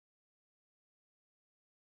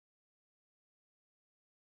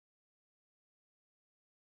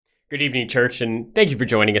Good evening, church, and thank you for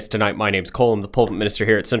joining us tonight. My name's Cole. I'm the pulpit minister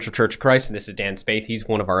here at Central Church of Christ, and this is Dan Spaeth. He's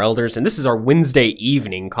one of our elders, and this is our Wednesday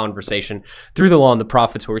evening conversation through the law and the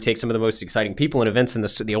prophets, where we take some of the most exciting people and events in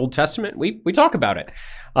the Old Testament. We talk about it.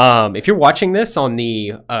 If you're watching this on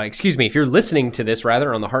the, if you're listening to this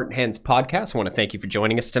rather on the Heart and Hands podcast, I want to thank you for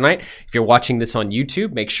joining us tonight. If you're watching this on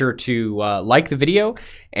YouTube, make sure to like the video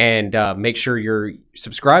and make sure you're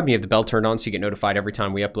subscribed and you have the bell turned on so you get notified every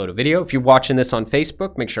time we upload a video. If you're watching this on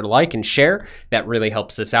Facebook, make sure to like and share. That really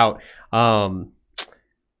helps us out. So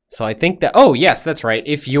I think that, oh yes, that's right.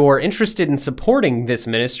 If you're interested in supporting this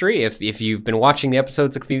ministry, if you've been watching the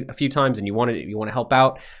episodes a few times and you want to help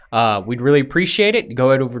out, we'd really appreciate it.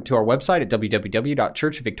 Go over to our website at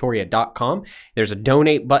www.churchvictoria.com. There's a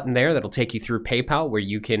donate button there that'll take you through PayPal where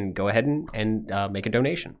you can go ahead and make a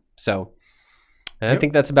donation. So I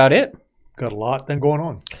think that's about it. Got a lot then going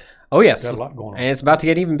on. Oh yes, got a lot going on, and it's about to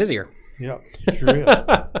get even busier. Yeah, sure is.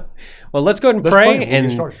 Well, let's go ahead and pray.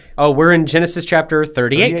 We're in Genesis chapter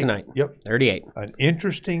 38 tonight. Yep, 38. An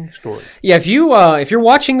interesting story. Yeah, if you're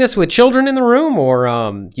watching this with children in the room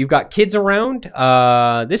or you've got kids around,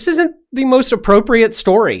 this isn't the most appropriate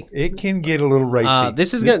story. It can get a little racy.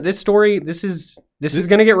 This is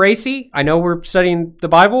gonna get racy. I know we're studying the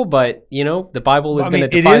Bible, but the Bible is going to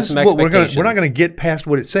defy some expectations. We're not going to get past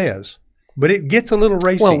what it says. But it gets a little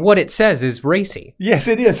racy. Well, what it says is racy. Yes,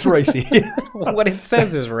 it is racy. What it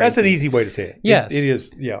says is racy. That's an easy way to say it. Yes. It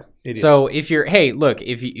is. Yeah, it is. So if you've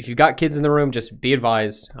got kids in the room, just be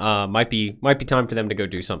advised. Might be time for them to go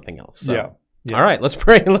do something else. So. Yeah. All right, let's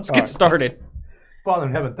pray. Let's get started. Father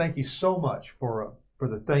in heaven, thank you so much for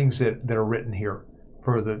the things that are written here,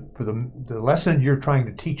 for the lesson you're trying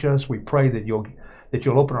to teach us. We pray that you'll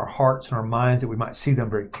open our hearts and our minds that we might see them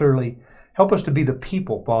very clearly. Help us to be the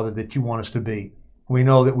people, Father, that you want us to be. We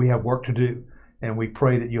know that we have work to do, and we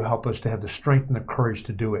pray that you help us to have the strength and the courage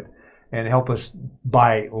to do it. And help us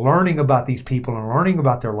by learning about these people and learning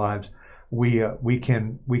about their lives, we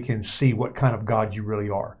can see what kind of God you really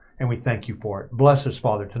are. And we thank you for it. Bless us,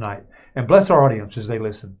 Father, tonight. And bless our audience as they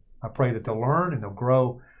listen. I pray that they'll learn and they'll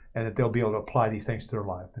grow and that they'll be able to apply these things to their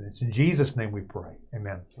life. And it's in Jesus' name we pray.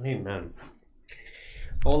 Amen. Amen.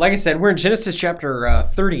 Well, like I said, we're in Genesis chapter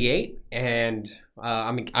 38, and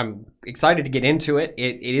I'm excited to get into it.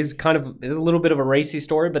 It is a little bit of a racy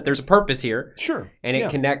story, but there's a purpose here. Sure. And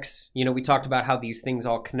it connects. We talked about how these things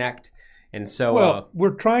all connect, and so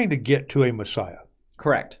we're trying to get to a Messiah.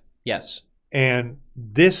 Correct. Yes. And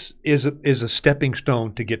this is a stepping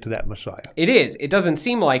stone to get to that Messiah. It is. It doesn't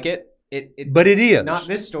seem like it. But it is not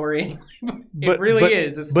this story. It really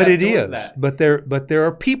is. A step but it is. That. But there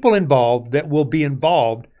are people involved that will be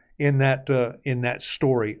involved in that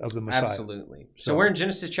story of the Messiah. Absolutely. So we're in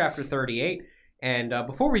Genesis chapter 38, and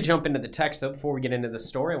before we jump into the text, before we get into the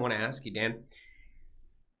story, I want to ask you, Dan.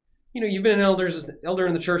 You've been an elder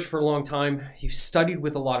in the church for a long time. You've studied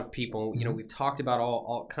with a lot of people. We've talked about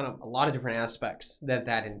all kind of a lot of different aspects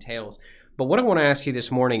that entails. But what I want to ask you this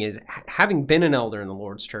morning is, having been an elder in the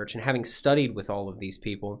Lord's church and having studied with all of these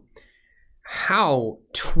people, how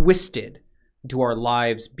twisted do our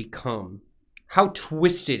lives become? How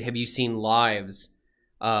twisted have you seen lives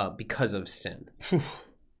because of sin?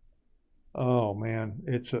 Oh man,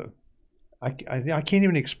 I can't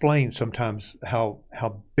even explain sometimes how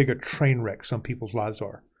big a train wreck some people's lives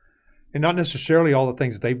are, and not necessarily all the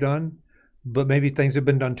things that they've done, but maybe things that have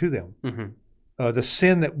been done to them. Mm-hmm. The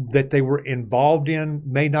sin that they were involved in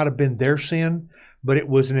may not have been their sin, but it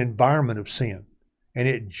was an environment of sin. And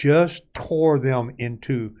it just took them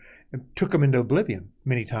into oblivion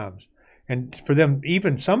many times. And for them,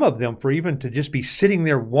 even some of them, to just be sitting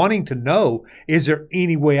there wanting to know, is there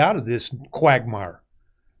any way out of this quagmire?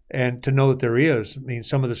 And to know that there is. I mean,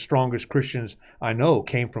 some of the strongest Christians I know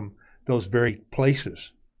came from those very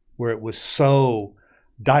places where it was so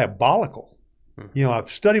diabolical. I've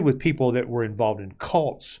studied with people that were involved in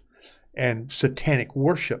cults and satanic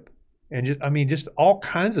worship and just all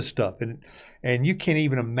kinds of stuff. And you can't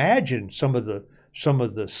even imagine some of the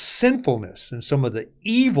sinfulness and some of the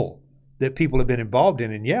evil that people have been involved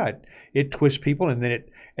in. And it twists people, and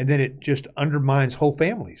then it just undermines whole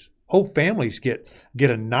families. Whole families get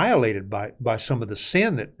annihilated by some of the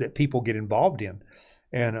sin that people get involved in.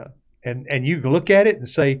 And you can look at it and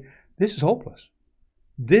say, this is hopeless.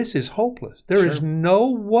 This is hopeless. There is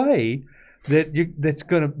no way that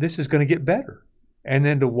this is going to get better. And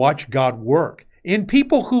then to watch God work in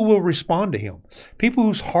people who will respond to Him, people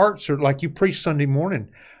whose hearts are, like you preached Sunday morning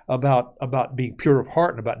about being pure of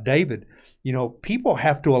heart and about David. People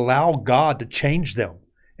have to allow God to change them.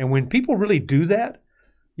 And when people really do that,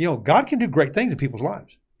 God can do great things in people's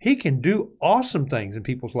lives. He can do awesome things in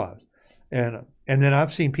people's lives. And And then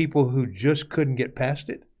I've seen people who just couldn't get past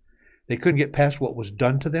it. They couldn't get past what was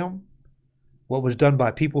done to them, what was done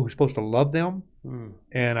by people who are supposed to love them. Mm.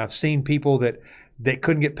 And I've seen people that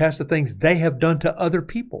couldn't get past the things they have done to other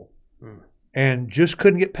people and just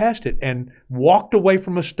couldn't get past it and walked away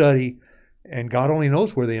from a study, and God only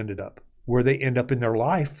knows where they ended up, where they end up in their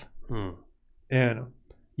life. And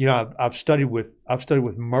you know, I've studied with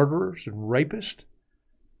murderers and rapists.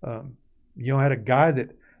 You know, I had a guy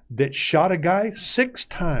that shot a guy 6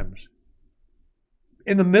 times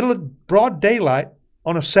in the middle of broad daylight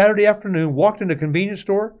on a Saturday afternoon, walked into a convenience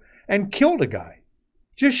store and killed a guy.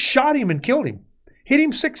 Just shot him and killed him. Hit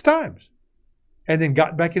him 6 times. And then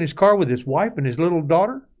got back in his car with his wife and his little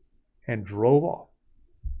daughter and drove off.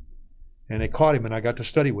 And they caught him, and I got to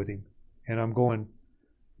study with him. And I'm going,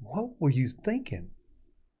 what were you thinking?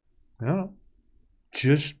 I don't know.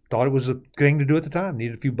 Just thought it was a thing to do at the time.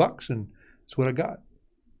 Needed a few bucks, and that's what I got.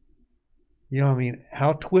 You know what I mean?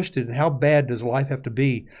 How twisted and how bad does life have to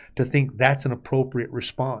be to think that's an appropriate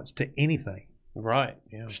response to anything? Right.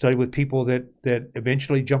 Yeah. Studied with people that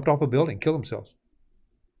eventually jumped off a building, killed themselves.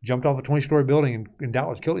 Jumped off a 20-story building in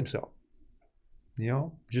Dallas, killed himself. You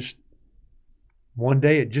know, just one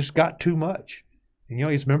day it just got too much. And, you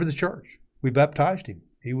know, he's a member of the church. We baptized him.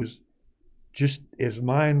 He was just, his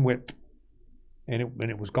mind went, and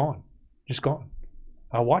it was gone. Just gone.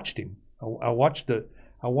 I watched him. I watched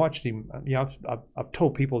him. You know, I've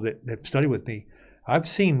told people that have studied with me, I've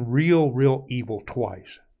seen real evil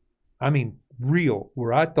twice. I mean, real,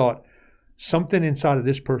 where I thought something inside of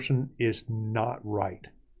this person is not right.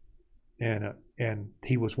 And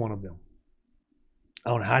he was one of them.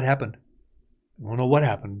 I don't know how it happened. I don't know what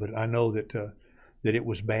happened, but I know that it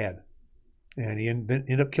was bad. And he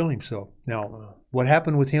ended up killing himself. Now, what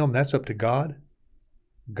happened with him, that's up to God.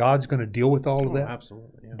 God's going to deal with all of that.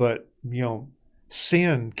 Absolutely. Yeah. But, you know,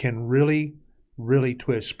 sin can really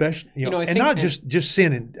twist, especially, you know, I and think, not just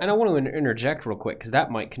sin. And I want to interject real quick, because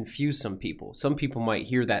that might confuse some people. Some people might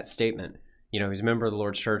hear that statement, you know, he's a member of the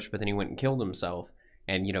Lord's church, but then he went and killed himself.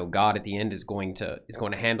 And, you know, God at the end is going to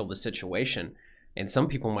handle the situation. And some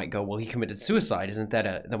people might go, well, he committed suicide. Isn't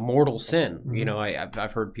that the mortal sin? Mm-hmm. You know,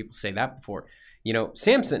 I've heard people say that before. You know,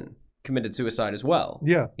 Samson committed suicide as well.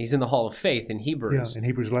 Yeah. He's in the Hall of Faith in Hebrews. Yeah, in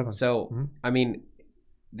Hebrews 11. So, I mean,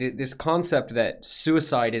 this concept that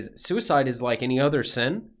suicide is like any other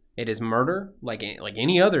sin. It is murder, like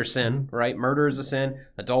any other sin, right? Murder is a sin.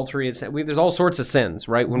 Adultery is sin. There's all sorts of sins,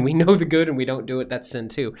 right? When we know the good and we don't do it, that's sin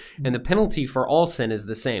too. And the penalty for all sin is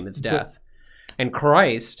the same. It's death. And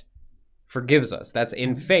Christ forgives us. That's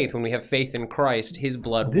in faith. When we have faith in Christ, his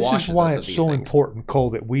blood washes us of these things. This is why it's so important, Cole,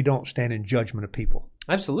 that we don't stand in judgment of people.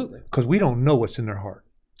 Absolutely. Because we don't know what's in their heart.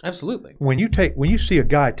 Absolutely. When you see a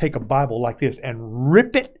guy take a Bible like this and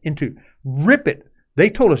rip it. They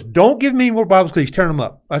told us, don't give me any more Bibles because he's tearing them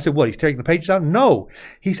up. I said, what, he's taking the pages out? No.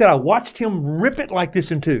 He said, I watched him rip it like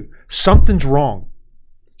this in two. Something's wrong.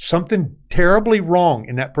 Something terribly wrong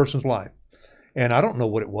in that person's life. And I don't know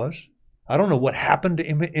what it was. I don't know what happened to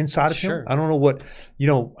him inside of him. I don't know what,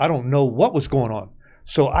 I don't know what was going on.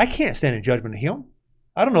 So I can't stand in judgment of him.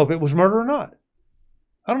 I don't know if it was murder or not.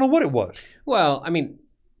 I don't know what it was. Well, I mean,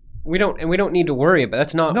 we don't need to worry about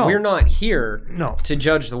that's not. No. We're not here to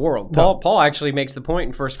judge the world. Paul actually makes the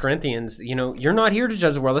point in 1 Corinthians. You're not here to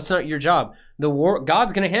judge the world. That's not your job.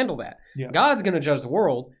 God's going to handle that. Yeah. God's going to judge the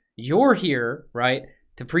world. You're here, right,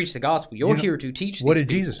 to preach the gospel. You're here to teach. What did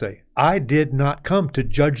Jesus say? I did not come to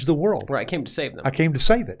judge the world. Right, I came to save them. I came to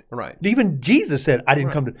save it. Right. Even Jesus said, I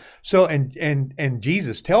didn't come to. So and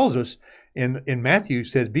Jesus tells us. In Matthew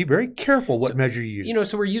says, be very careful what measure you use.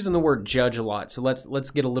 So we're using the word judge a lot. So let's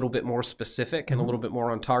get a little bit more specific and a little bit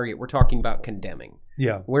more on target. We're talking about condemning.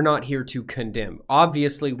 Yeah. We're not here to condemn.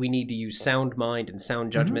 Obviously, we need to use sound mind and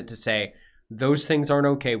sound judgment to say, those things aren't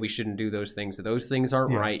okay. We shouldn't do those things. Those things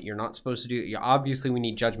aren't right. You're not supposed to do it. Obviously, we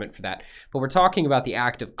need judgment for that. But we're talking about the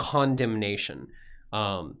act of condemnation.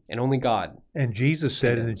 And only God. And Jesus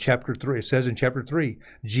said in chapter 3, it says in chapter 3,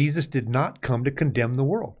 Jesus did not come to condemn the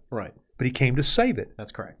world. Right. But he came to save it.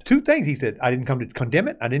 That's correct. 2 things he said. I didn't come to condemn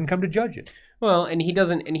it. I didn't come to judge it. Well, and he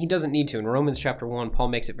doesn't need to. In Romans chapter 1, Paul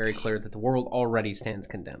makes it very clear that the world already stands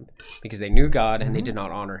condemned because they knew God and they did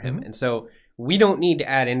not honor him. And so we don't need to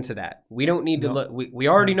add into that. We don't need to look. We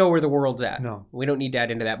already know where the world's at. No. We don't need to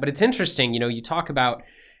add into that. But it's interesting, you talk about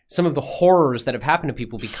some of the horrors that have happened to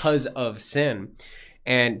people because of sin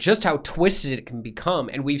and just how twisted it can become.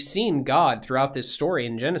 And we've seen God throughout this story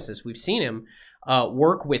in Genesis. We've seen him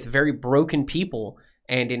work with very broken people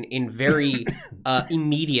and in very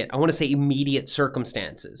immediate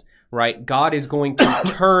circumstances, right? God is going to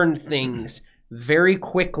turn things very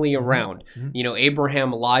quickly around. You know,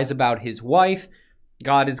 Abraham lies about his wife.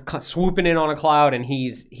 God is swooping in on a cloud, and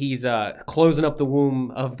he's closing up the womb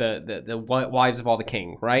of the wives of all the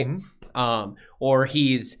king, right? Or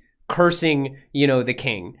he's cursing, you know, the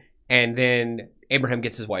king, and then Abraham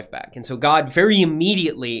gets his wife back. And so God very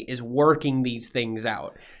immediately is working these things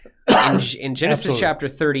out. In Genesis chapter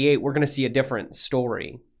 38, we're going to see a different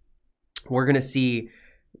story. We're going to see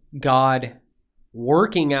God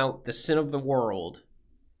working out the sin of the world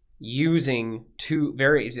using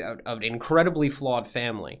an incredibly flawed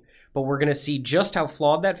family. But we're going to see just how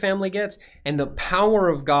flawed that family gets and the power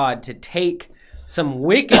of God to take some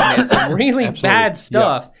wickedness and really bad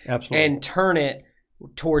stuff and turn it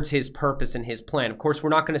towards his purpose and his plan. Of course, we're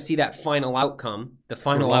not going to see that final outcome. The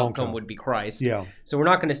final outcome would be Christ. Yeah. So we're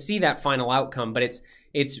not going to see that final outcome, but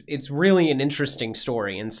it's really an interesting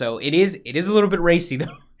story. And so it is a little bit racy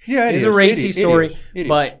though. Yeah, it is a racy story,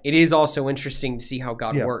 but it is also interesting to see how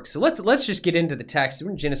God works. So let's just get into the text. We're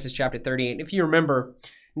in Genesis chapter 38. If you remember,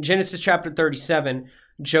 in Genesis chapter 37,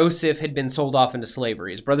 Joseph had been sold off into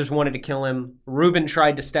slavery. His brothers wanted to kill him. Reuben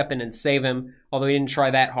tried to step in and save him, although he didn't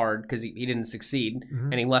try that hard because he didn't succeed,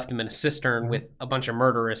 and he left him in a cistern with a bunch of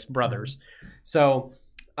murderous brothers. So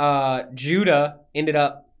Judah ended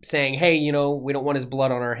up saying, hey, you know, we don't want his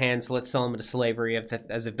blood on our hands, so let's sell him into slavery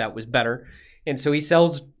as if that was better. And so he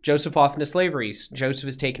sells Joseph off into slavery. Joseph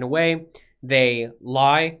is taken away. They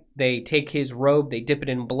lie. They take his robe. They dip it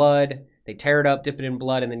in blood. They tear it up, dip it in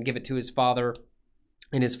blood, and then give it to his father.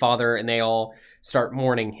 And they all start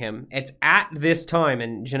mourning him. It's at this time,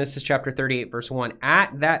 in Genesis chapter 38, verse 1,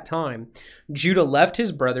 at that time, Judah left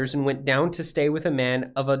his brothers and went down to stay with a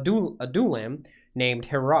man of Adullam named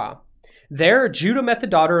Hirah. There, Judah met the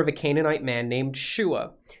daughter of a Canaanite man named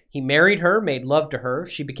Shua. He married her, made love to her.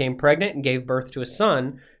 She became pregnant and gave birth to a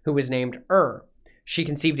son who was named She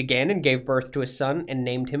conceived again and gave birth to a son and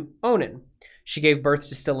named him Onan. She gave birth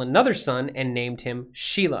to still another son and named him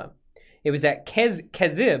Shelah. It was at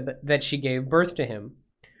Kezib that she gave birth to him.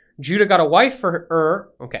 Judah got a wife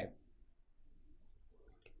for Okay.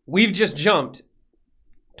 We've just jumped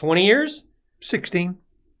 20 years? 16,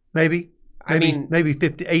 maybe. Maybe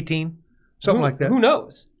 50, 18, something like that. Who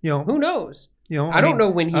knows? You know, who knows? You know, I don't know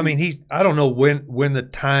when he. I don't know when the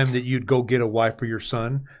time that you'd go get a wife for your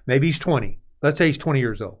son. Maybe he's 20. Let's say he's 20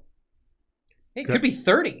 years old. It could be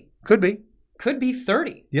 30. Could be. Could be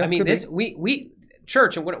 30. Yeah, I mean, we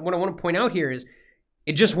church, and what I want to point out here is,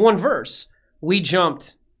 it just one verse. We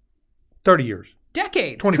jumped 30 years,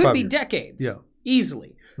 decades. 25 Could be years. Decades. Yeah,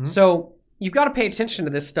 easily. So you've got to pay attention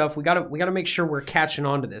to this stuff. We got to make sure we're catching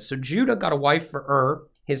on to this. So Judah got a wife for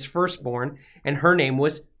his firstborn, and her name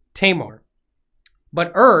was Tamar.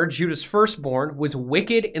 But Judah's firstborn, was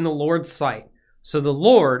wicked in the Lord's sight, so the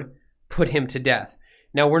Lord put him to death.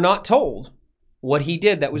 Now, we're not told what he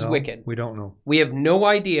did that was wicked. We don't know. We have no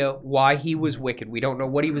idea why he was wicked. We don't know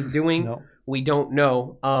what he was doing. No. We don't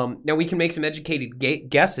know. Now, we can make some educated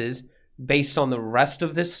guesses based on the rest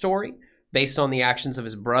of this story, based on the actions of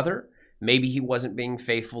his brother. Maybe he wasn't being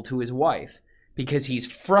faithful to his wife because he's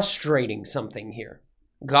frustrating something here.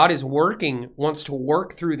 God is wants to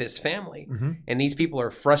work through this family, and these people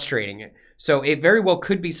are frustrating it. So it very well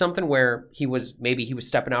could be something where maybe he was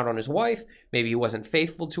stepping out on his wife, maybe he wasn't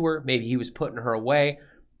faithful to her, maybe he was putting her away.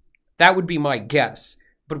 That would be my guess,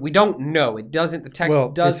 but we don't know. It doesn't. The text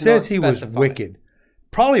does not specify. It says he was wicked.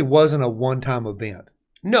 Probably wasn't a one-time event.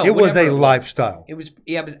 No, it was a lifestyle. It was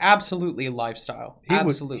absolutely a lifestyle.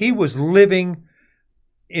 He was living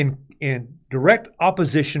in direct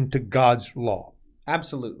opposition to God's law.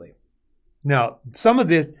 Absolutely. Now, some of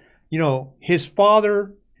this, you know, his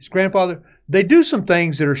father, his grandfather, they do some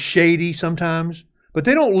things that are shady sometimes, but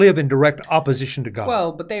they don't live in direct opposition to God.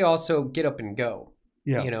 Well, but they also get up and go.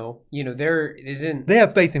 Yeah. You know, there isn't. They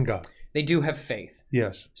have faith in God. They do have faith.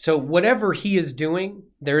 Yes. So whatever he is doing,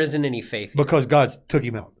 there isn't any faith here. Because God took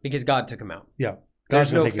him out. Because God took him out. Yeah.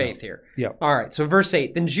 There's no faith here. Yeah. All right. So verse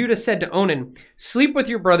 8, then Judah said to Onan, sleep with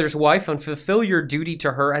your brother's wife and fulfill your duty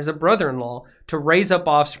to her as a brother-in-law to raise up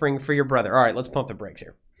offspring for your brother. All right. Let's pump the brakes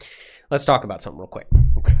here. Let's talk about something real quick.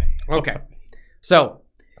 Okay. So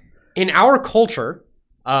in our culture,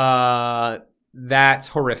 that's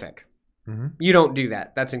horrific. You don't do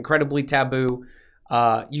that. That's incredibly taboo.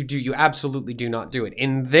 You absolutely do not do it.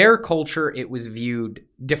 In their culture, it was viewed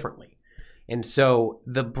differently. And so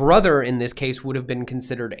the brother in this case would have been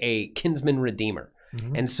considered a kinsman redeemer.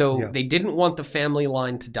 And so they didn't want the family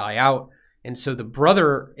line to die out. And so the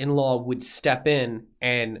brother-in-law would step in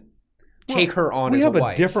and take her on as a wife. We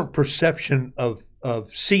have a different perception of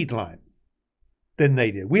seed line than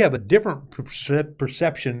they did. We have a different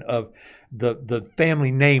perception of the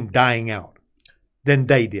family name dying out. than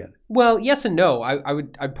they did. Well, yes and no.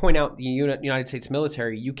 I'd point out the United States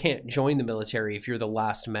military. You can't join the military if you're the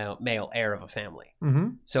last male heir of a family. Mm-hmm.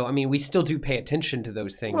 So I mean, we still do pay attention to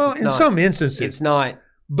those things. Well, some instances, it's not.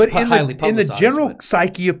 But in the general but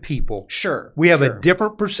psyche of people, sure, we have a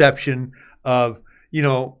different perception of,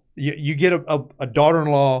 you get a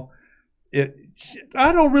daughter-in-law.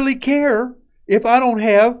 I don't really care if I don't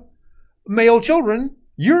have male children.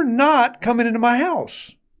 You're not coming into my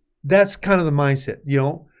house. That's kind of the mindset.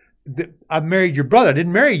 I married your brother. I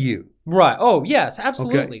didn't marry you. Right. Oh, yes,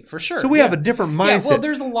 absolutely, okay. For sure. So we have a different mindset. Yeah, well,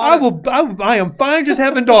 there's a lot. I am fine just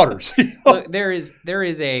having daughters. Look, there is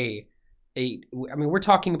I mean, we're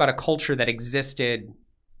talking about a culture that existed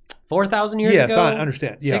 4,000 years ago. Yes, I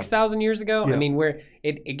understand. Yeah. 6,000 years ago. Yeah. I mean,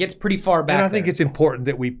 it gets pretty far back. And I think it's important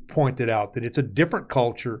that we pointed out that it's a different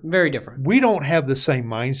culture. Very different. We don't have the same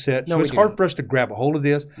mindset. So it's hard for us to grab a hold of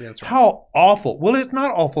this. Yeah, that's right. How awful. Well, it's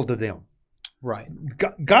not awful to them. Right.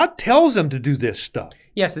 God tells them to do this stuff.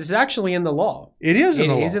 Yes, this is actually in the law. It is in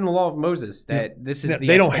the law. It is in the law of Moses that this is the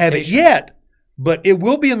They don't have it yet. But it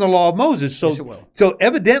will be in the law of Moses. So, yes, it will. So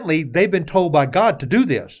evidently, they've been told by God to do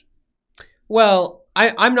this. Well,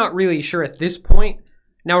 I'm not really sure at this point.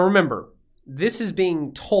 Now, remember, this is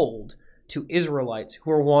being told to Israelites who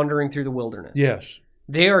are wandering through the wilderness. Yes.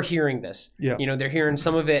 They are hearing this. Yeah. They're hearing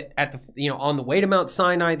some of it at the on the way to Mount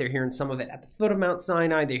Sinai. They're hearing some of it at the foot of Mount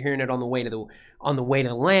Sinai. They're hearing it on the way to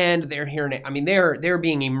the land. They're hearing it. I mean, they're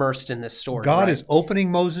being immersed in this story. God is opening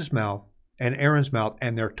Moses' mouth and Aaron's mouth,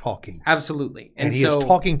 and they're talking. Absolutely. And he is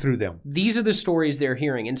talking through them. These are the stories they're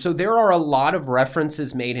hearing. And so there are a lot of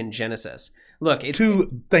references made in Genesis. Look, it's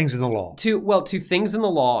two things in the law. Two things in the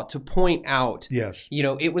law to point out. Yes.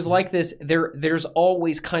 It was like this. There's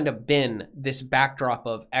always kind of been this backdrop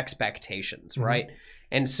of expectations, mm-hmm. right?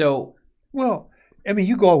 And so, well, I mean,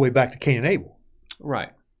 you go all the way back to Cain and Abel. Right.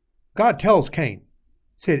 God tells Cain,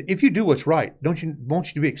 said, "If you do what's right,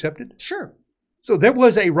 won't you be accepted?" Sure. So there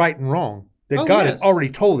was a right and wrong that God had already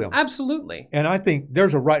told them. Absolutely. And I think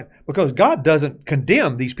there's a right, because God doesn't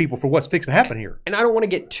condemn these people for what's fixing to happen here. And I don't want to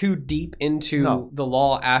get too deep into the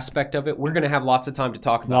law aspect of it. We're going to have lots of time to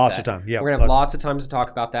talk about Lots of time, yeah. We're going to have lots of time to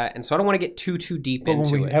talk about that. And so I don't want to get too deep into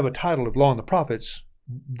it. When we have a title of Law and the Prophets,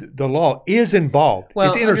 the law is involved.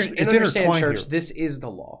 Well, it's understand, church, here. This is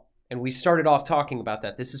the law. And we started off talking about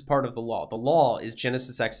that. This is part of the law. The law is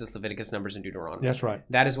Genesis, Exodus, Leviticus, Numbers, and Deuteronomy. That's right.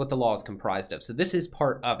 That is what the law is comprised of. So this is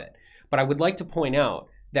part of it. But I would like to point out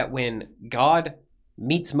that when God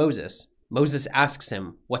meets Moses, Moses asks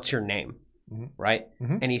him, "What's your name?" Mm-hmm. Right?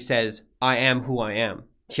 Mm-hmm. And he says, "I am who I am,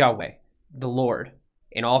 Yahweh, the Lord,"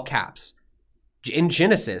 in all caps. In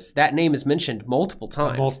Genesis, that name is mentioned multiple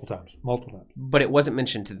times. Multiple times. But it wasn't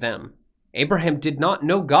mentioned to them. Abraham did not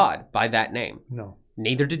know God by that name. No.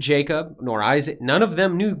 Neither did Jacob nor Isaac. None of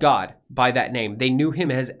them knew God by that name. They knew him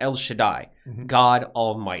as El Shaddai, mm-hmm. God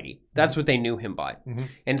Almighty. That's what they knew him by. Mm-hmm.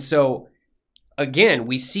 And so, again,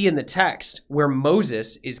 we see in the text where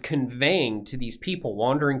Moses is conveying to these people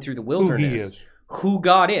wandering through the wilderness who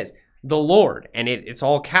God is, the Lord. And it's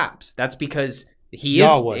all caps. That's because he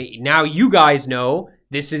Yahweh. is. Now you guys know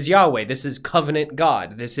this is Yahweh. This is covenant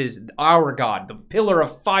God. This is our God, the pillar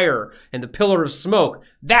of fire and the pillar of smoke.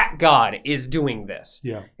 That God is doing this.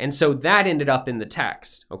 Yeah. And so that ended up in the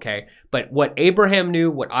text, okay? But what Abraham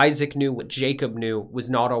knew, what Isaac knew, what Jacob knew was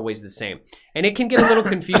not always the same. And it can get a little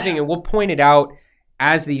confusing, and we'll point it out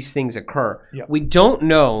as these things occur. Yeah. We don't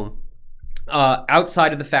know,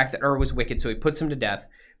 outside of the fact that was wicked, so he puts him to death.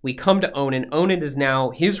 We come to Onan. Onan is now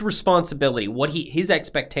his responsibility. His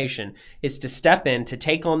expectation is to step in, to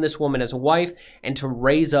take on this woman as a wife, and to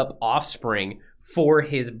raise up offspring for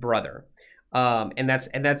his brother. And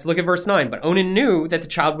that's look at verse 9. But Onan knew that the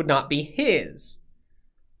child would not be his,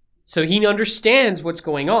 so he understands what's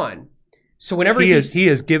going on. So whenever he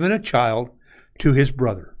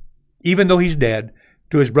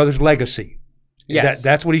Yes.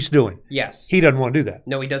 That's what he's doing. Yes. He doesn't want to do that.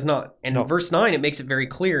 No, he does not. And in verse 9, it makes it very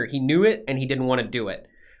clear. He knew it, and he didn't want to do it.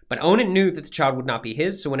 But Onan knew that the child would not be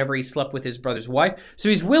his, so whenever he slept with his brother's wife. So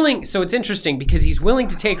he's willing. So it's interesting because he's willing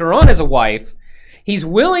to take her on as a wife. He's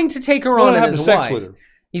willing to take her on as a wife. With her.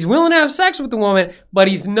 He's willing to have sex with the woman, but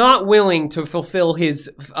he's not willing to fulfill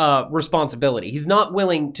his responsibility. He's not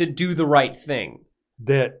willing to do the right thing.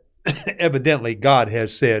 That evidently God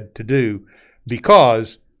has said to do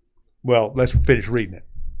because... Well, let's finish reading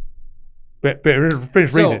it.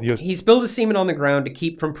 Finish reading it. He spilled his semen on the ground to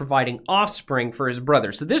keep from providing offspring for his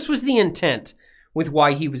brother. So this was the intent with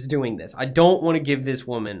why he was doing this. I don't want to give this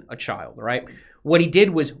woman a child, right? What he did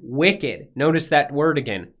was wicked. Notice that word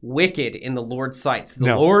again. Wicked in the Lord's sight. So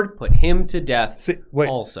the Lord put him to death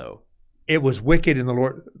also. it was wicked in the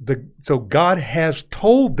Lord. So God has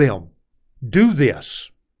told them, do this.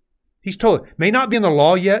 He's told. It may not be in the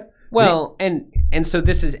law yet. Well, and so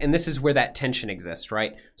this is where that tension exists,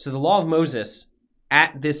 right? So the law of Moses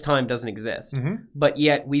at this time doesn't exist, but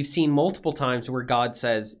yet we've seen multiple times where God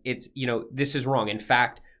says it's, this is wrong. In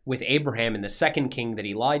fact, with Abraham and the second king that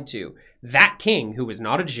he lied to, that king who was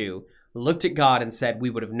not a Jew looked at God and said, we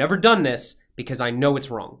would have never done this because I know it's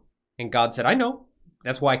wrong. And God said, I know.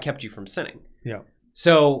 That's why I kept you from sinning. Yeah.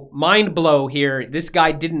 So mind blow here.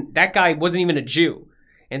 That guy wasn't even a Jew.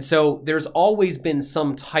 And so there's always been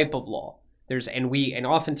some type of law. And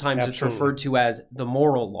oftentimes Absolutely. it's referred to as the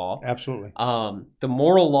moral law. Absolutely. The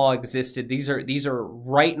moral law existed. These are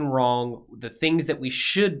right and wrong, the things that we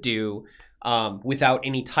should do without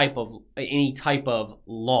any type of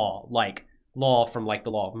law, like law from like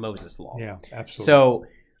the law of Moses law. Yeah, absolutely. So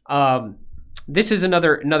this is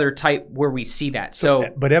another type where we see that. So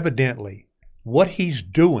but evidently, what he's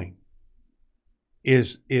doing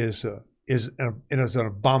is an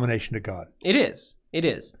abomination to God. It is.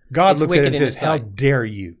 God It's looks at it wicked and in his says, "How sight. dare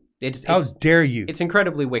you? How dare you?" It's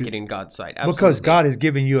incredibly wicked in God's sight. Absolutely. Because God has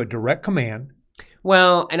given you a direct command.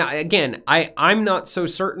 Well, and I'm not so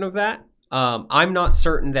certain of that. I'm not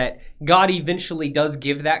certain that God eventually does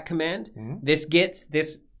give that command. This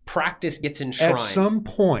practice gets enshrined. At some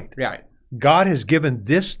point, Right. God has given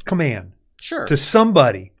this command Sure. to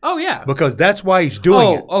somebody Oh yeah. because that's why he's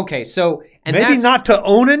doing it. Okay. So Maybe not to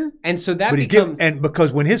Onan, And so that but becomes and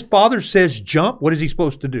because when his father says jump, what is he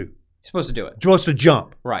supposed to do? he's supposed to do it. He's supposed to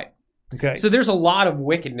jump. Right. Okay. So there's a lot of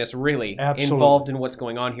wickedness really Absolutely. involved in what's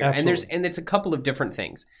going on here. Absolutely. And it's a couple of different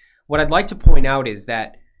things. What I'd like to point out is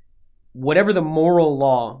that whatever the moral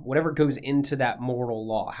law, whatever goes into that moral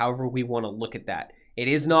law, however we want to look at that, it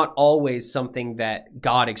is not always something that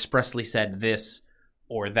God expressly said this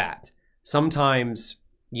or that. Sometimes,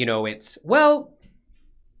 it's, well,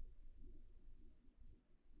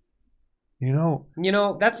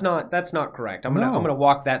 that's not correct. I'm gonna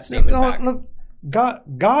walk that statement back. Look,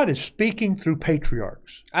 God is speaking through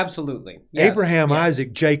patriarchs. Absolutely. Yes, Abraham, yes.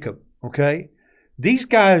 Isaac, Jacob. Okay, these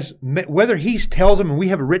guys, whether he tells them and we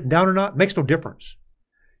have it written down or not, makes no difference.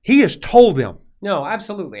 He has told them. No,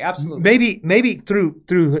 absolutely. Maybe through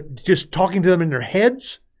just talking to them in their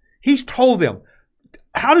heads, he's told them.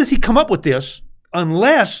 How does he come up with this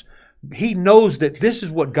unless he knows that this is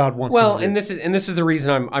what God wants him to do? and this is the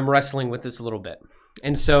reason I'm wrestling with this a little bit.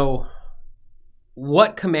 And so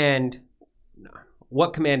what command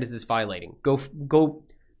is this violating?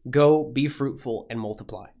 Go be fruitful and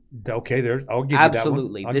multiply. Okay, I'll give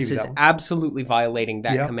Absolutely. you that one. This is absolutely violating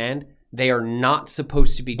that command. They are not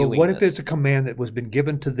supposed to be doing this. But what if it's a command that was been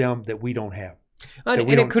given to them that we don't have? And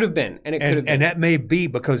it could have been. And that may be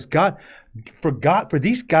because for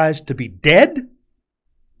these guys to be dead,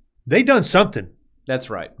 they done something. That's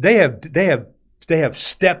right. They have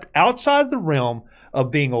stepped outside the realm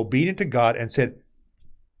of being obedient to God and said,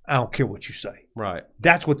 I don't care what you say. Right.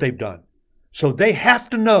 That's what they've done. So they have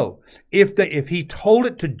to know if he told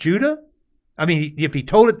it to Judah, if he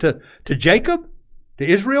told it to Jacob, to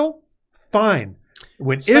Israel, fine.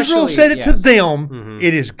 When Israel said it to them,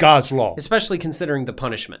 it is God's law. Especially considering the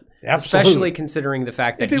punishment. Absolutely. Especially considering the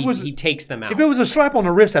fact that he takes them out. If it was a slap on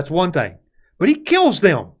the wrist, that's one thing. But he kills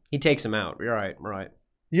them. He takes them out. Right.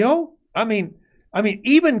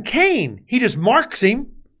 Even Cain, he just marks him,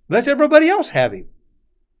 lets everybody else have him.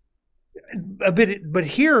 But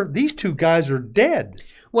here, these two guys are dead.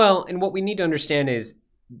 Well, and what we need to understand is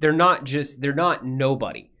they're not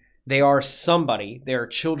nobody. They are somebody. They are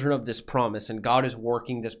children of this promise, and God is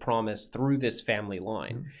working this promise through this family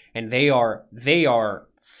line. And they are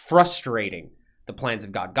frustrating the plans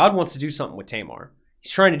of God. God wants to do something with Tamar.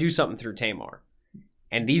 He's trying to do something through Tamar.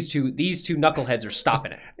 And these two knuckleheads are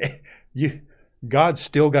stopping it. God's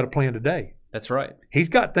still got a plan today. That's right. He's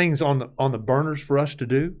got things on the burners for us to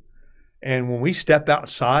do. And when we step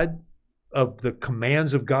outside of the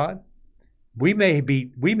commands of God, we may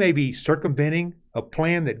be circumventing a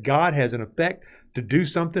plan that God has in effect to do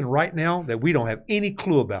something right now that we don't have any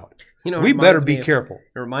clue about. We better be careful.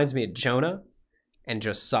 It reminds me of Jonah and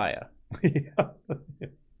Josiah.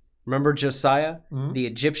 Remember Josiah? Mm-hmm. The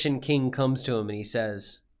Egyptian king comes to him and he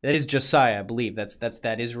says, that is Josiah, I believe. That's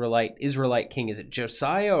that Israelite king. Is it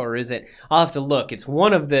Josiah or is it? I'll have to look. It's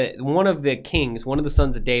one of the kings, one of the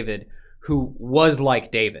sons of David, who was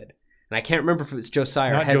like David. And I can't remember if it was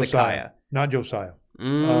Josiah or Hezekiah. Not Josiah.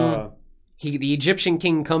 The Egyptian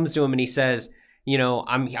king comes to him and he says,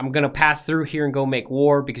 I'm going to pass through here and go make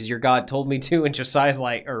war because your God told me to. And Josiah's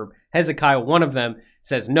like, or Hezekiah, one of them,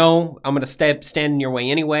 says, no, I'm going to stand in your way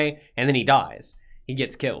anyway. And then he dies. He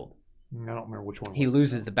gets killed. I don't remember which one. He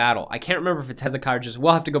loses the battle. I can't remember if it's Hezekiah or just.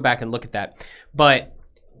 We'll have to go back and look at that. But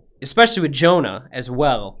especially with Jonah as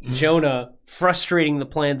well. Jonah frustrating the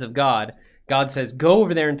plans of God. God says, go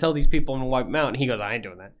over there and tell these people I'm going to wipe them out. And he goes, I ain't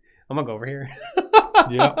doing that. I'm going to go over here.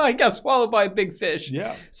 Yeah. I got swallowed by a big fish.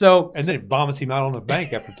 Yeah. So, and then it vomits him out on the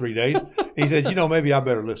bank after 3 days. And he said, maybe I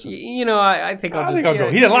better listen. I think I'll just go.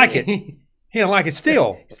 He didn't like it. He didn't like it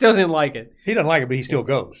still. Still didn't like it. He doesn't like it, but he still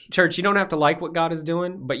goes. Church, you don't have to like what God is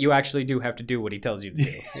doing, but you actually do have to do what he tells you to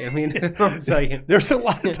do. I mean, I'm saying. There's a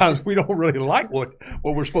lot of times we don't really like what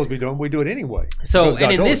we're supposed to be doing. We do it anyway. So,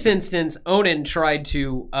 and in this instance, Onan tried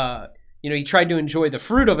to, he tried to enjoy the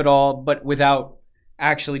fruit of it all, but without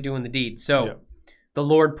actually doing the deed. So the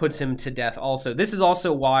Lord puts him to death also. This is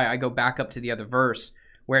also why I go back up to the other verse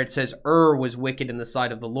where it says, was wicked in the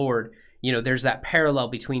sight of the Lord. There's that parallel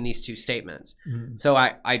between these two statements. Mm-hmm. So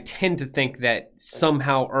I tend to think that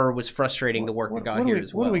somehow was frustrating the work of God here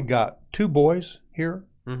as well. What do we got? 2 boys here?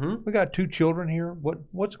 Mm-hmm. We got 2 children here?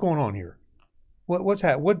 What's going on here?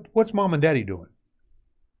 What's mom and daddy doing?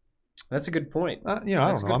 That's a good point. I don't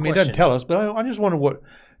know. I mean, it doesn't tell us, but I just wonder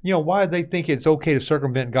why they think it's okay to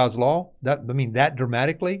circumvent God's law. That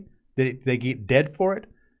dramatically, that they get dead for it.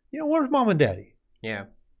 Where's mom and daddy? Yeah.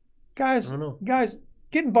 Guys,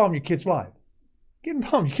 get involved in your kid's life. Get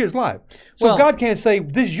involved in your kid's life. So well, God can't say,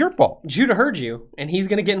 this is your fault. Judah heard you, and he's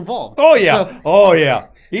going to get involved. Oh, yeah.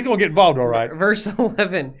 He's going to get involved, all right. Verse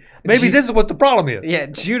 11. Maybe this is what the problem is. Yeah.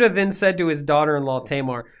 Judah then said to his daughter-in-law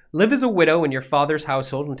Tamar, live as a widow in your father's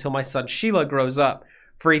household until my son Shelah grows up.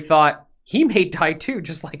 For he thought, he may die too,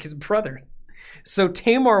 just like his brothers. So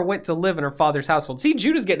Tamar went to live in her father's household. See,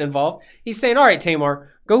 Judah's getting involved. He's saying, all right,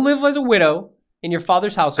 Tamar, go live as a widow in your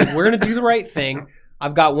father's household. We're going to do the right thing.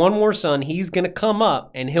 I've got one more son. He's going to come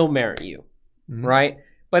up and he'll marry you. Mm-hmm. Right?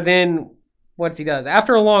 But then what's he does?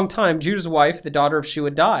 After a long time, Judah's wife, the daughter of Shua,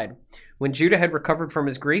 died. When Judah had recovered from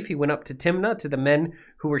his grief, he went up to Timnah to the men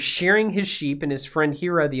who were shearing his sheep, and his friend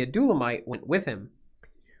Hira the Adullamite went with him.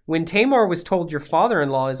 When Tamar was told, your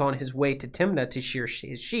father-in-law is on his way to Timnah to shear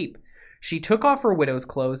his sheep, she took off her widow's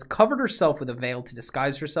clothes, covered herself with a veil to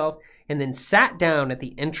disguise herself, and then sat down at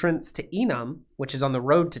the entrance to Enam, which is on the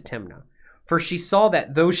road to Timnah. For she saw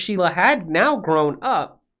that though Shelah had now grown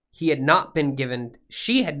up, she had not been given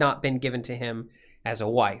to him as a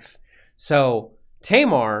wife. So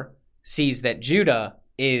Tamar sees that Judah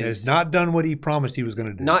has not done what he promised he was going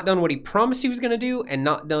to do. Not done what he promised he was going to do, and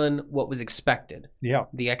not done what was expected. Yeah.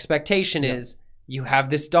 The expectation is, you have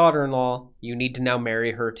this daughter-in-law, you need to now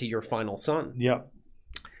marry her to your final son. Yeah.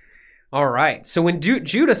 All right. So when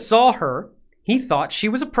Judah saw her, he thought she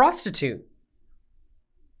was a prostitute,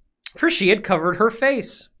 for she had covered her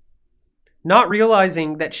face. Not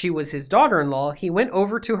realizing that she was his daughter-in-law, he went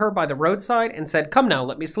over to her by the roadside and said, come now,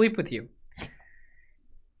 let me sleep with you.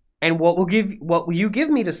 And what will you give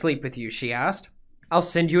me to sleep with you? She asked. I'll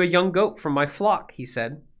send you a young goat from my flock, he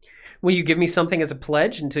said. Will you give me something as a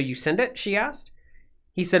pledge until you send it? She asked.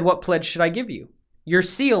 He said, what pledge should I give you? Your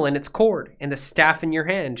seal and its cord, and the staff in your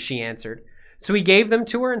hand, she answered. So he gave them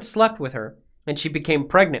to her and slept with her, and she became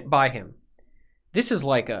pregnant by him. This is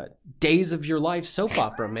like a Days of Your Life soap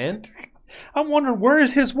opera, man. I'm wondering, where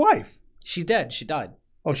is his wife? She's dead. She died.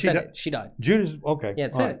 Oh, she died? She died. Judah's, okay. Yeah,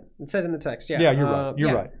 it said it. It said in the text, yeah. Yeah, you're right.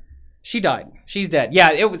 You're right. She died. She's dead.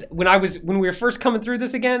 Yeah, it was when we were first coming through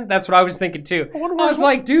this again, that's what I was thinking too. I was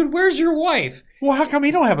like, dude, where's your wife? Well, how come he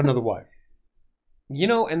don't have another wife?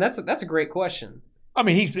 And that's a great question. I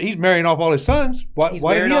mean, he's marrying off all his sons. He's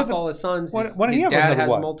marrying off all his sons. His dad has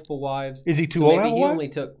multiple wives. Is he too old to have a wife?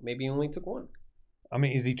 Maybe he only took one. I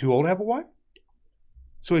mean, is he too old to have a wife?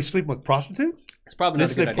 So he's sleeping with prostitutes? It's probably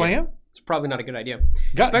not a good idea. Plan? It's probably not a good idea.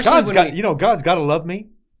 God's got to love me,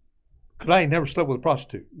 because I ain't never slept with a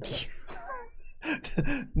prostitute.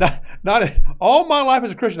 not all my life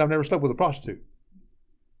as a Christian, I've never slept with a prostitute.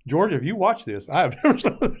 George, if you watch this, I have never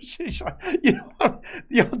slept with a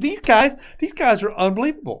these guys are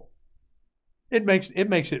unbelievable. It makes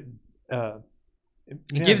it.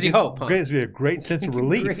 It gives you hope. Huh? It gives me a great sense of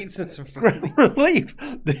relief. Great sense of relief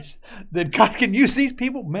that God can use these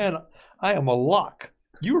people. Man, I am a lock.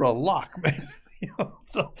 You're a lock, man.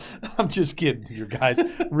 So I'm just kidding, you guys.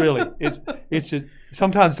 Really, it's just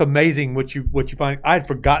sometimes it's amazing what you find. I had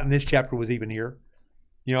forgotten this chapter was even here.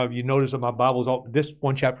 If you notice that my Bible's this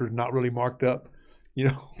one chapter is not really marked up.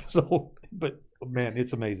 So but man,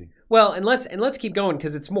 it's amazing. Well, and let's keep going,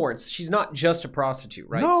 because it's more. She's not just a prostitute,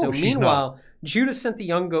 right? No, so she's meanwhile, not. Judah sent the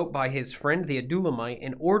young goat by his friend the Adullamite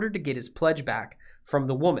in order to get his pledge back from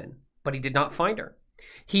the woman, but he did not find her.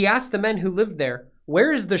 He asked the men who lived there,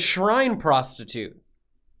 where is the shrine prostitute?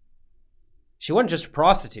 She wasn't just a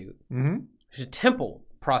prostitute. Mm-hmm. She was a temple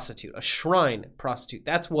prostitute, a shrine prostitute.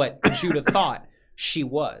 That's what Judah thought she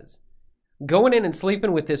was. Going in and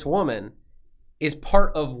sleeping with this woman is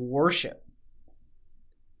part of worship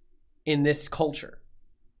in this culture.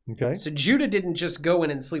 Okay. So Judah didn't just go in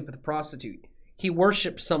and sleep with a prostitute. He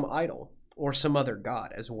worshiped some idol or some other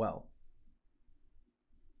god as well.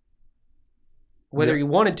 Whether he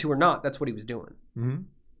wanted to or not, that's what he was doing. Mm-hmm.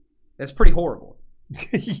 That's pretty horrible.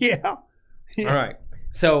 Yeah. All right.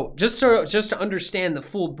 So just to understand the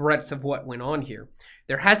full breadth of what went on here,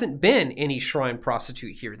 there hasn't been any shrine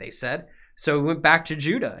prostitute here, they said. So we went back to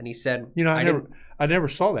Judah, and he said, You know, I never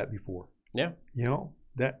saw that before. Yeah. You know,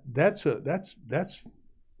 that's This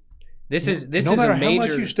is no a matter major. how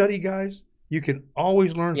much you study, guys, you can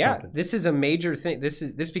always learn something. This is a major thing.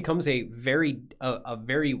 This becomes a very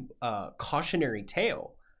cautionary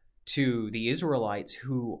tale to the Israelites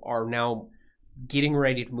who are now getting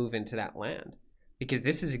ready to move into that land, because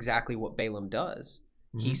this is exactly what Balaam does.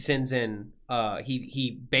 Mm-hmm. He sends in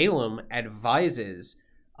Balaam advises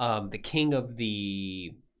the king of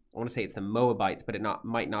the, I want to say it's the Moabites, but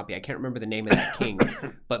might not be. I can't remember the name of that king.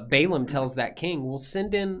 But Balaam tells that king, "We'll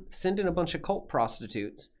send in a bunch of cult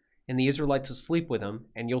prostitutes, and the Israelites will sleep with them,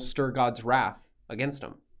 and you'll stir God's wrath against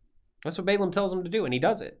them." That's what Balaam tells him to do, and he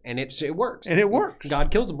does it, and it works. And it works. God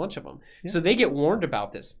kills a bunch of them. Yeah. So they get warned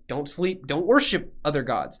about this. Don't sleep. Don't worship other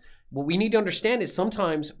gods. What we need to understand is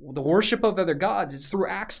sometimes the worship of other gods is through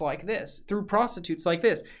acts like this, through prostitutes like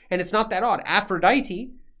this, and it's not that odd.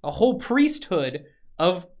 Aphrodite, a whole priesthood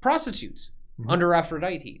of prostitutes under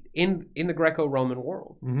Aphrodite in the Greco-Roman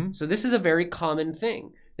world. Mm-hmm. So this is a very common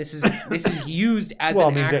thing. This is used as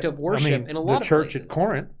an act of worship in a lot of places. The church at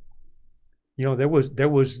Corinth, you know, there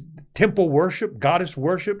was temple worship, goddess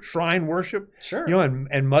worship, shrine worship. Sure. You know,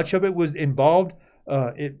 and much of it was involved.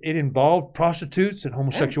 It involved prostitutes and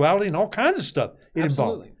homosexuality and all kinds of stuff.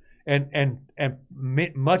 Absolutely. And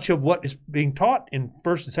much of what is being taught in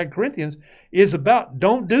 1st and 2nd Corinthians is about,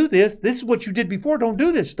 don't do this. This is what you did before. Don't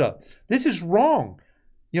do this stuff. This is wrong.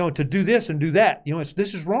 You know, to do this and do that. You know,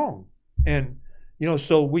 this is wrong. And you know,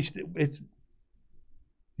 so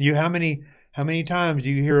how many times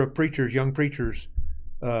do you hear of preachers, young preachers,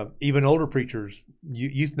 even older preachers,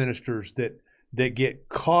 youth ministers that get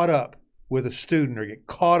caught up with a student or get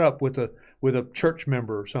caught up with a church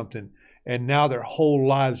member or something, and now their whole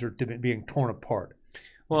lives are being torn apart.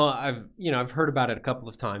 Well, I've heard about it a couple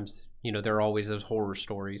of times. You know, there are always those horror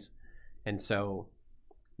stories, and so,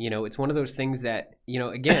 you know, it's one of those things that, you know,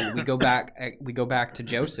 again, we go back to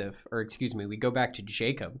Joseph, or excuse me, we go back to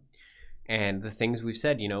Jacob, and the things we've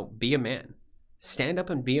said. You know, be a man, stand up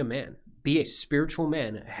and be a man, be a spiritual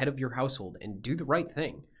man, head of your household, and do the right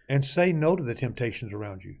thing, and say no to the temptations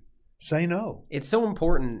around you. Say no. It's so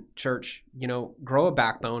important, church. You know, grow a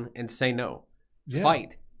backbone and say no. Yeah.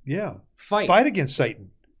 Fight. Yeah. Fight against Satan.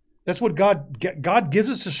 That's what God gives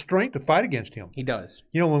us the strength to fight against him. He does.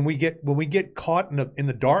 You know, when we get caught in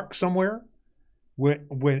the dark somewhere,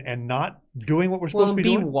 and not doing what we're supposed to be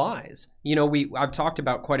doing. Be wise. You know, I've talked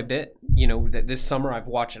about quite a bit. You know, that this summer I've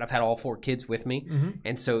watched it. I've had all 4 kids with me,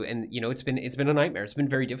 and you know, it's been a nightmare. It's been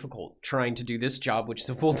very difficult trying to do this job, which is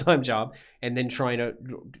a full-time job, and then trying to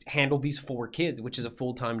handle these 4 kids, which is a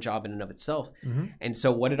full-time job in and of itself. And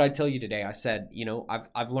so, what did I tell you today? I said, you know,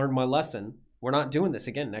 I've learned my lesson. We're not doing this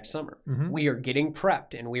again next summer. We are getting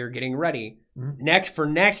prepped and we are getting ready for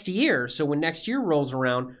next year. So when next year rolls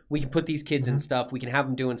around, we can put these kids in stuff. We can have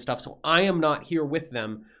them doing stuff. So I am not here with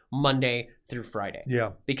them Monday through Friday.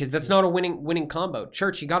 Yeah. Because that's not a winning combo.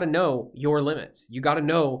 Church, you got to know your limits. You got to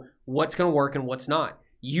know what's going to work and what's not.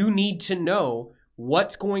 You need to know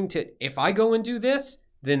what's going to, if I go and do this,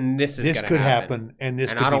 then this is going to happen. This could happen and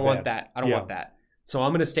this could be bad. And I don't want that. I don't want that. So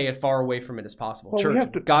I'm going to stay as far away from it as possible. Well, Church,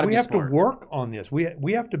 we have to work on this. We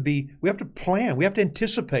have to plan. We have to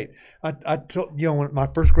anticipate. I told, you know, my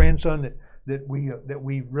first grandson that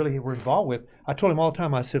we really were involved with, I told him all the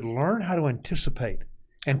time. I said, learn how to anticipate.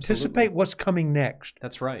 Anticipate what's coming next.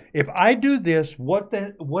 That's right. If I do this, what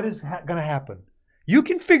is going to happen? You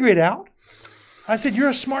can figure it out. I said, you're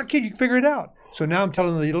a smart kid. You can figure it out. So now I'm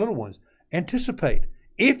telling the little ones, anticipate.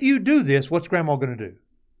 If you do this, what's Grandma going to do?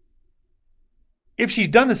 If she's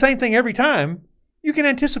done the same thing every time, you can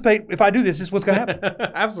anticipate, if I do this, this is what's going to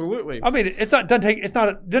happen. Absolutely. I mean, it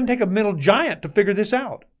doesn't take a mental giant to figure this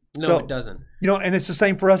out. No, so, it doesn't. You know, and it's the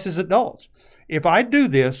same for us as adults. If I do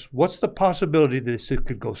this, what's the possibility that it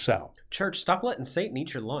could go south? Church, stop letting Satan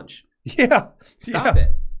eat your lunch. Yeah. Stop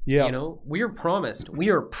it. Yeah. You know, we are promised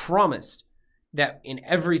that in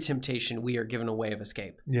every temptation we are given a way of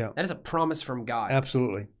escape. Yeah. That is a promise from God.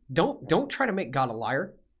 Absolutely. Don't try to make God a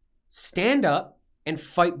liar. Stand up and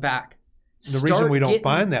fight back. The reason we don't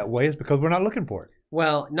find that way is because we're not looking for it.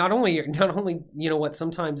 Well, not only, you know what,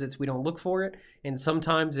 sometimes it's we don't look for it, and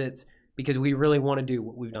sometimes it's because we really want to do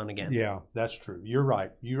what we've done again. Yeah, that's true. You're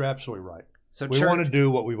right. You're absolutely right. So We want to do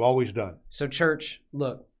what we've always done. So church,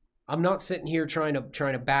 look, I'm not sitting here trying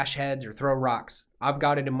to bash heads or throw rocks. I've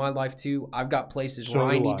got it in my life too. I've got places where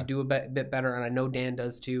I need to do a bit better, and I know Dan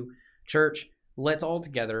does too. Church, let's all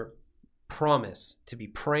together promise to be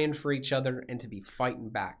praying for each other and to be fighting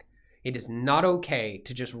back. It is not okay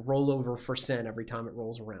to just roll over for sin every time it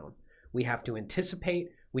rolls around. We have to anticipate,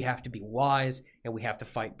 we have to be wise, and we have to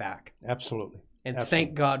fight back. Absolutely. And Absolutely.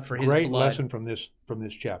 Thank God for His great blood. lesson from this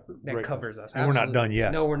chapter. That Great covers us. And we're not done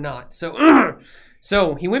yet. No, we're not.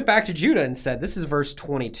 So he went back to Judah and said, this is verse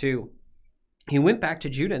 22. He went back to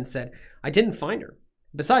Judah and said, I didn't find her.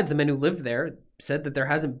 Besides, the men who lived there said that there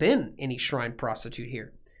hasn't been any shrine prostitute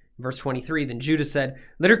here. Verse 23, then Judah said,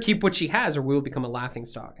 let her keep what she has or we will become a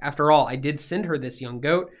laughingstock. After all, I did send her this young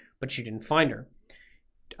goat, but she didn't find her.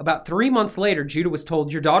 About 3 months later, Judah was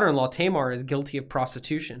told, your daughter-in-law Tamar is guilty of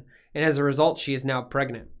prostitution, and as a result, she is now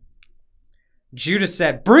pregnant. Judah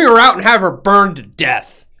said, bring her out and have her burned to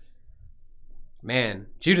death. Man,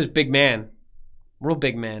 Judah's big man. Real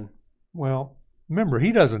big man. Well, remember,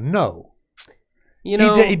 he doesn't know. You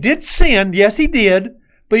know, he did sin. Yes, he did,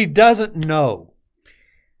 but he doesn't know.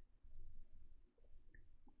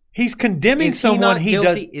 He's condemning someone he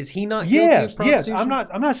does. Is he not guilty of prostitution? Yes.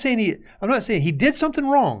 I'm not saying he did something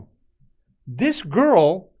wrong. This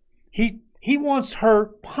girl, he wants her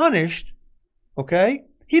punished. Okay?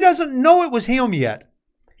 He doesn't know it was him yet.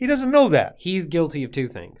 He doesn't know that. He's guilty of two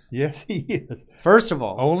things. Yes, he is. First of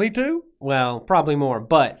all, only two? Well, probably more.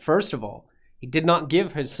 But first of all, he did not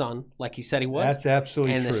give his son like he said he was. That's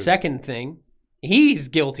absolutely true. And the second thing, he's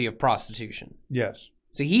guilty of prostitution. Yes.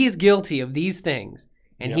 So he's guilty of these things.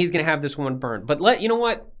 And he's going to have this one burned. But you know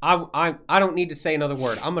what? I don't need to say another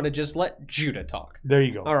word. I'm going to just let Judah talk. There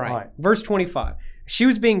you go. All right. Verse 25. She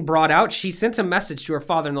was being brought out. She sent a message to her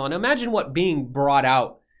father-in-law. Now imagine what being brought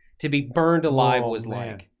out to be burned alive was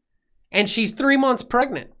like. And she's 3 months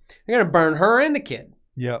pregnant. They're going to burn her and the kid.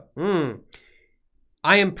 Yep.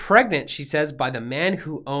 I am pregnant, she says, by the man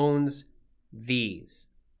who owns these.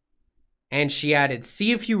 And she added,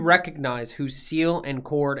 see if you recognize whose seal and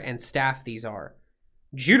cord and staff these are.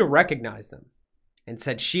 Judah recognized them and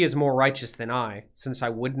said, she is more righteous than I, since I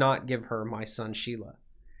would not give her my son Shelah.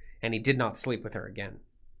 And he did not sleep with her again.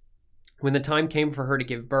 When the time came for her to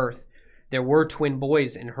give birth, there were twin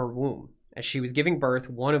boys in her womb. As she was giving birth,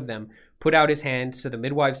 one of them put out his hand, so the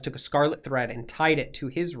midwives took a scarlet thread and tied it to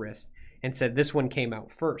his wrist and said, this one came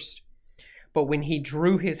out first. But when he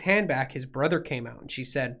drew his hand back, his brother came out, and she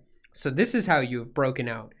said, so this is how you have broken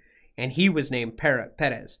out. And he was named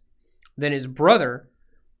Perez. Then his brother,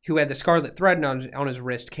 who had the scarlet thread on his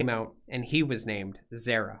wrist, came out, and he was named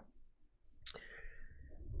Zerah.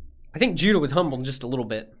 I think Judah was humbled just a little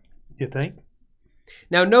bit. You think?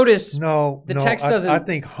 Now notice, the text doesn't. I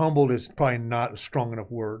think humbled is probably not a strong enough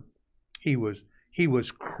word. He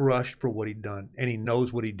was crushed for what he'd done, and he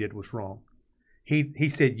knows what he did was wrong. He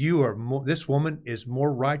said, this woman is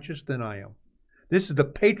more righteous than I am. This is the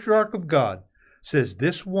patriarch of God, says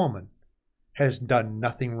this woman has done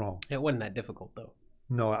nothing wrong. It wasn't that difficult, though.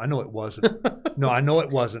 No, I know it wasn't. No, I know it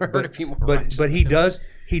wasn't. But he does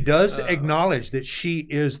acknowledge that she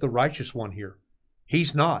is the righteous one here.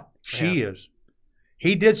 He's not. She is.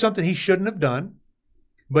 He did something he shouldn't have done,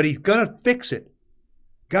 but he's gonna fix it.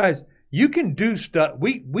 Guys, you can do stuff.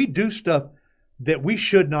 We do stuff that we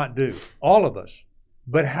should not do, all of us.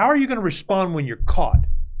 But how are you going to respond when you're caught?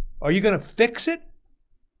 Are you going to fix it?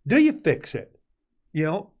 Do you fix it? You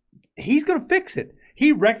know, he's going to fix it.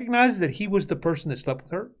 He recognizes that he was the person that slept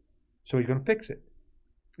with her, so he's going to fix it.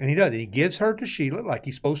 And he does. He gives her to Shelah like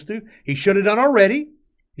he's supposed to. He should have done already.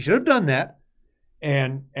 He should have done that.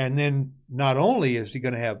 And then not only is he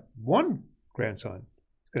going to have one grandson,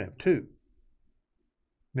 he's going to have two.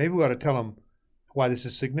 Maybe we ought to tell him why this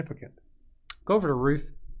is significant. Go over to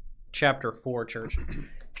Ruth chapter 4, church.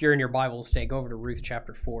 If you're in your Bibles today, go over to Ruth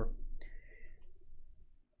chapter 4.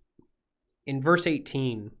 In verse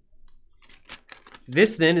 18,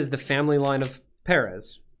 this then is the family line of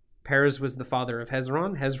Perez. Perez was the father of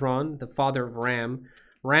Hezron, Hezron the father of Ram,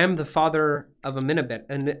 Ram the father of Aminadab,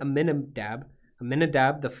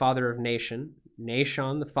 Aminadab the father of Nahshon,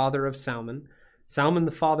 Nahshon the father of Salmon, Salmon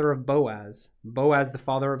the father of Boaz, Boaz the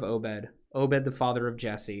father of Obed, Obed the father of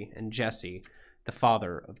Jesse, and Jesse the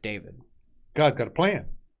father of David. God's got a plan.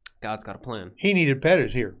 God's got a plan. He needed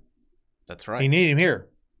Perez here. That's right. He needed him here.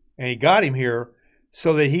 And he got him here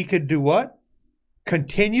so that he could do what?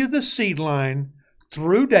 Continue the seed line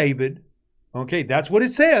through David. Okay, that's what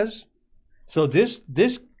it says. So this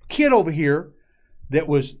kid over here that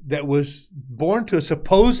was born to a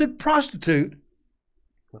supposed prostitute,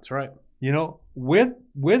 That's right. you know,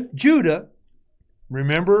 with Judah.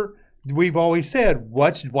 Remember, we've always said,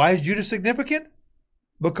 why is Judah significant?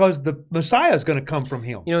 Because the Messiah is going to come from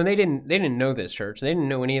him. You know, and they didn't know this, church. They didn't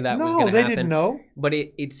know any of that was going to happen. No, they didn't know. But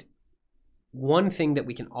it's one thing that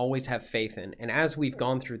we can always have faith in. And as we've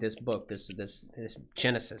gone through this book, this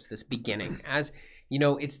Genesis, this beginning, as you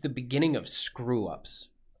know, it's the beginning of screw-ups.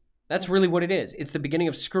 That's really what it is. It's the beginning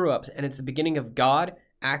of screw-ups, and it's the beginning of God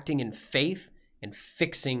acting in faith and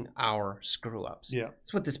fixing our screw-ups. Yeah.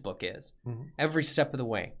 That's what this book is. Mm-hmm. Every step of the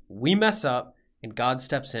way. We mess up, and God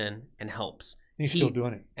steps in and helps. He's still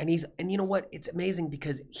doing it. And you know what? It's amazing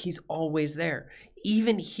because he's always there.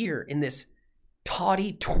 Even here in this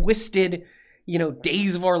tawdy, twisted, you know,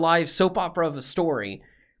 Days of Our Lives soap opera of a story,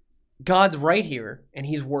 God's right here and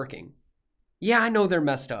he's working. Yeah, I know they're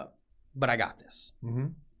messed up, but I got this. Mm-hmm.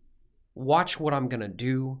 Watch what I'm going to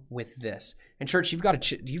do with this. And church, you've got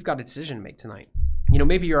a decision to make tonight. You know,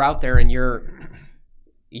 maybe you're out there and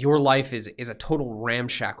your life is a total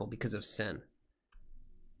ramshackle because of sin.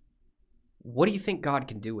 What do you think God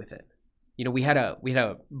can do with it? You know, we had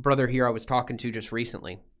a brother here I was talking to just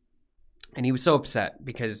recently, and he was so upset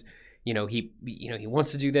because, you know, he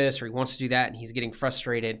wants to do this or he wants to do that, and he's getting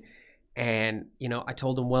frustrated. And, you know, I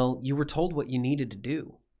told him, well, you were told what you needed to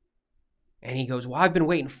do. And he goes, well, I've been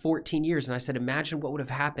waiting 14 years. And I said, imagine what would have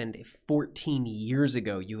happened if 14 years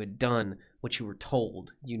ago you had done what you were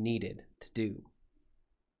told you needed to do.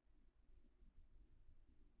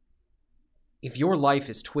 If your life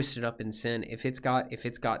is twisted up in sin, if it's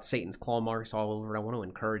got Satan's claw marks all over it, I want to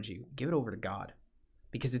encourage you, give it over to God,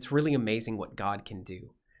 because it's really amazing what God can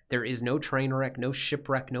do. There is no train wreck, no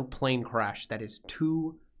shipwreck, no plane crash that is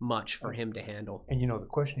too much for him to handle. And you know, the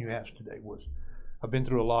question you asked today was, I've been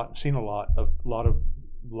through a lot, seen a lot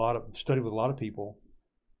of studied with a lot of people,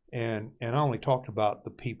 and I only talked about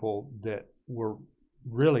the people that were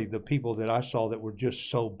really the people that I saw that were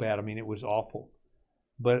just so bad. I mean, it was awful.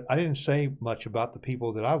 But I didn't say much about the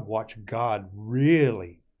people that I've watched God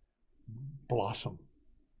really blossom.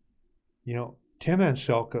 You know, Tim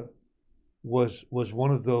Anselka was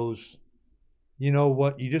one of those, you know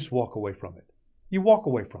what, you just walk away from it. You walk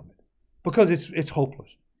away from it because it's hopeless.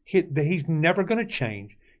 He's never going to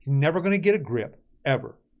change. He's never going to get a grip,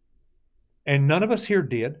 ever. And none of us here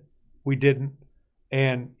did. We didn't.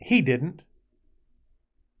 And he didn't.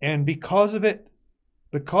 And because of it,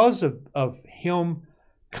 because of him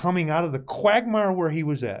coming out of the quagmire where he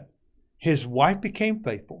was at, his wife became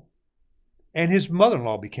faithful and his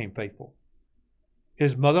mother-in-law became faithful.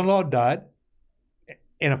 His mother-in-law died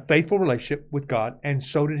in a faithful relationship with God, and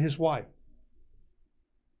so did his wife.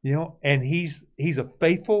 You know, and he's a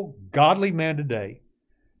faithful, godly man today,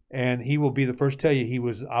 and he will be the first to tell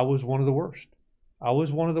you I was one of the worst. I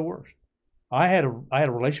was one of the worst. I had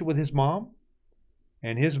a relationship with his mom,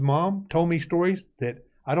 and his mom told me stories that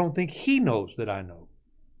I don't think he knows that I know.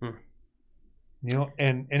 You know,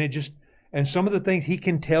 and it just, and some of the things he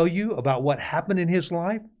can tell you about what happened in his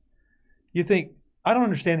life, you think, I don't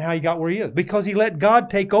understand how he got where he is, because he let God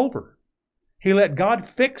take over. He let God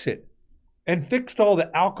fix it, and fixed all the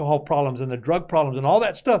alcohol problems and the drug problems and all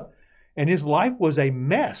that stuff. And his life was a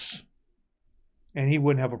mess. And he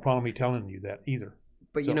wouldn't have a problem me telling you that either.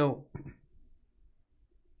 But you know,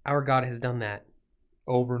 our God has done that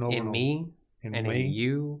over and over in me, and in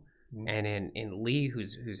you, and in Lee,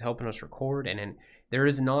 who's helping us record, and there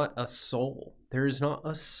is not a soul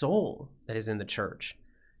that is in the church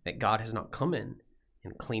that God has not come in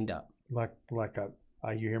and cleaned up. Like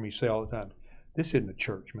you hear me say all the time, this isn't a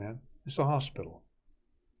church, man. It's a hospital.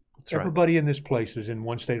 That's Everybody in this place is in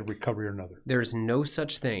one state of recovery or another. There is no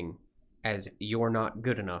such thing as you're not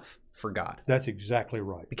good enough for God. That's exactly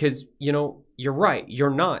right. Because, you know, you're right. You're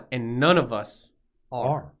not, and none of us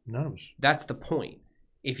are. None of us. That's the point.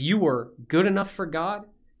 If you were good enough for God,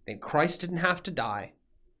 then Christ didn't have to die.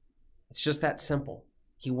 It's just that simple.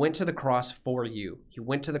 He went to the cross for you. He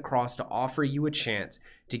went to the cross to offer you a chance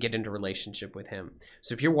to get into relationship with him.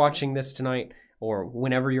 So if you're watching this tonight, or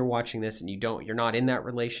whenever you're watching this and you're not in that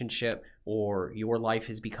relationship, or your life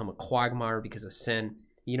has become a quagmire because of sin,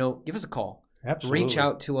 you know, give us a call. Absolutely. Reach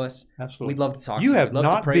out to us. Absolutely. We'd love to talk to you. You have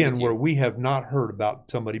not been where we have not heard about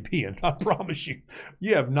somebody being. I promise you.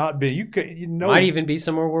 You have not been. You know. Might even be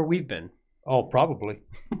somewhere where we've been. Oh, probably.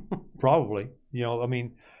 Probably. You know, I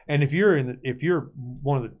mean, and if you're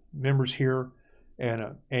one of the members here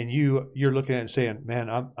and you're looking at it and saying, man,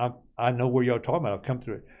 I know where y'all talking about. I've come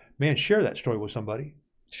through it. Man, share that story with somebody.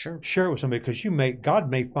 Sure. Share it with somebody, because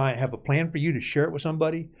God may have a plan for you to share it with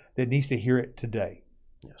somebody that needs to hear it today.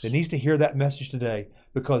 Yes. That needs to hear that message today,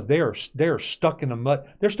 because they are stuck in the mud.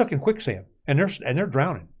 They're stuck in quicksand, and they're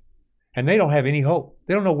drowning, and they don't have any hope.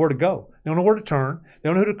 They don't know where to go. They don't know where to turn. They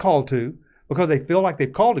don't know who to call to, because they feel like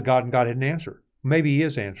they've called to God and God didn't answer. Maybe He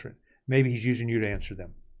is answering. Maybe He's using you to answer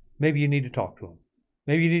them. Maybe you need to talk to Him.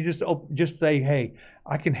 Maybe you need to just say, hey,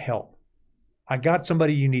 I can help. I got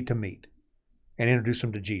somebody you need to meet, and introduce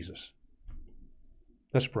them to Jesus.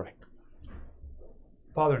 Let's pray.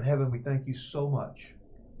 Father in heaven, we thank you so much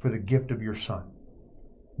for the gift of your Son.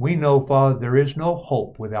 We know, Father, there is no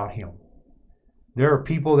hope without Him. There are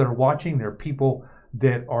people that are watching. There are people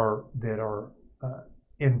that are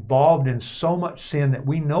involved in so much sin that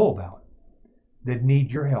we know about, that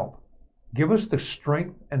need your help. Give us the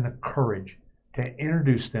strength and the courage to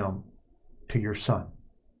introduce them to your Son.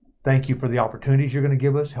 Thank you for the opportunities you're going to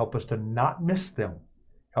give us. Help us to not miss them.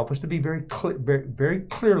 Help us to be very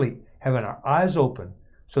clearly having our eyes open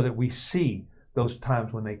so that we see those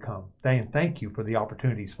times when they come. Thank you for the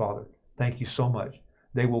opportunities, Father. Thank you so much.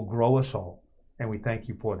 They will grow us all, and we thank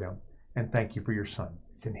you for them. And thank you for your Son.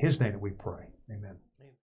 It's in His name that we pray. Amen.